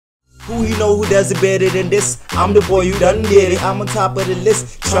Who you know who does it better than this? I'm the boy, you done did it. I'm on top of the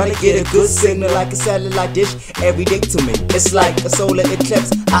list, trying to get a good signal like a satellite dish. Every day to me, it's like a solar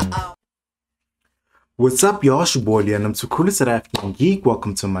eclipse. What's up, y'all? It's your boy Leon. I'm Cruella, s.a.geek.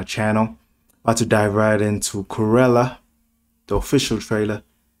 Welcome to my channel. About to dive right into Cruella, the official trailer.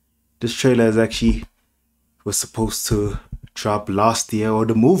 This trailer is actually was supposed to drop last year, or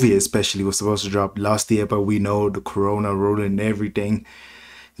the movie especially was supposed to drop last year, but we know the corona ruined everything,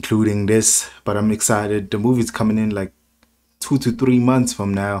 including this. But I'm excited. The movie's coming in like 2 to 3 months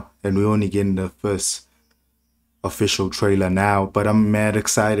from now, and we're only getting the first official trailer now. But I'm mad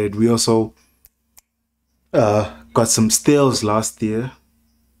excited. We also got some stills last year,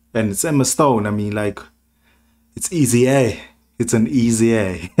 and it's Emma Stone. I mean, like, it's easy A. It's an easy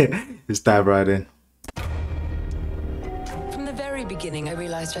A. Let's dive right in. From the very beginning, I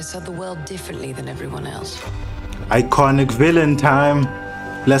realized I saw the world differently than everyone else. Iconic villain time.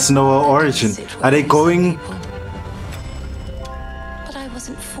 Let's know her origin. Are they going? But I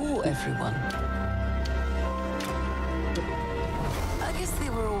wasn't for everyone. I guess they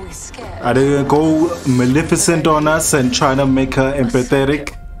were always scared. Are they gonna go Maleficent on us and try to make her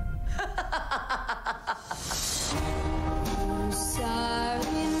empathetic?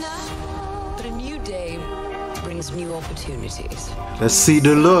 But a new day brings new opportunities. Let's see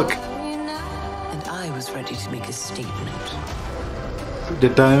the look. And I was ready to make a statement. The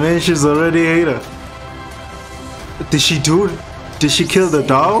dimensions already hate her. Did she do it? Did she kill the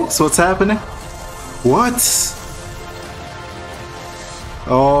dogs? What's happening? What?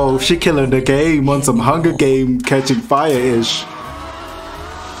 Oh, she killing the game on some Hunger Game catching fire-ish.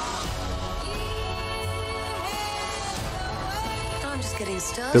 I'm just getting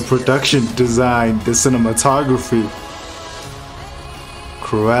started. The production design, the cinematography.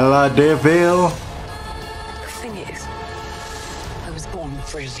 Cruella de Vil. The thing is, I was born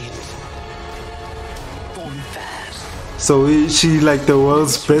brilliant. Born bad. So is she like the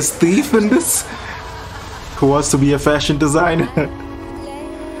world's best thief in this? Who wants to be a fashion designer?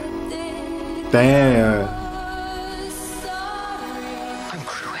 Damn. I'm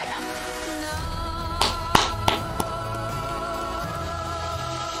Cruella.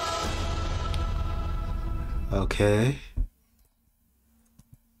 Okay.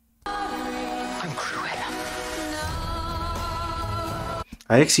 I'm Cruella.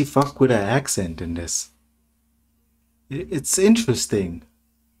 I actually fuck with her accent in this. It's interesting.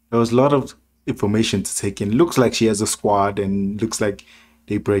 There was a lot of information to take in. Looks like she has a squad, and looks like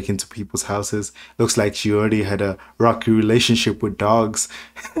they break into people's houses. Looks like she already had a rocky relationship with dogs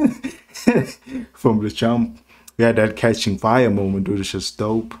from the jump. We had that catching fire moment, which is just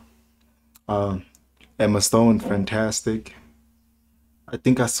dope. Emma Stone, fantastic. I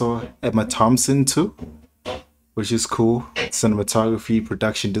think I saw Emma Thompson too, which is cool. Cinematography,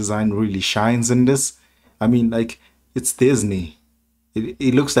 production design really shines in this. I mean, like, it's Disney.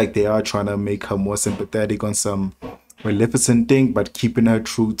 It looks like they are trying to make her more sympathetic on some Maleficent thing, but keeping her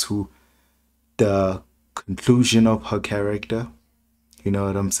true to the conclusion of her character. You know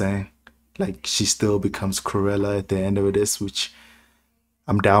what I'm saying? Like, she still becomes Cruella at the end of this, which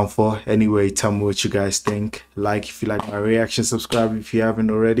I'm down for. Anyway, tell me what you guys think. Like if you like my reaction, subscribe if you haven't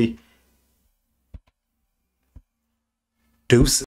already. Deuce.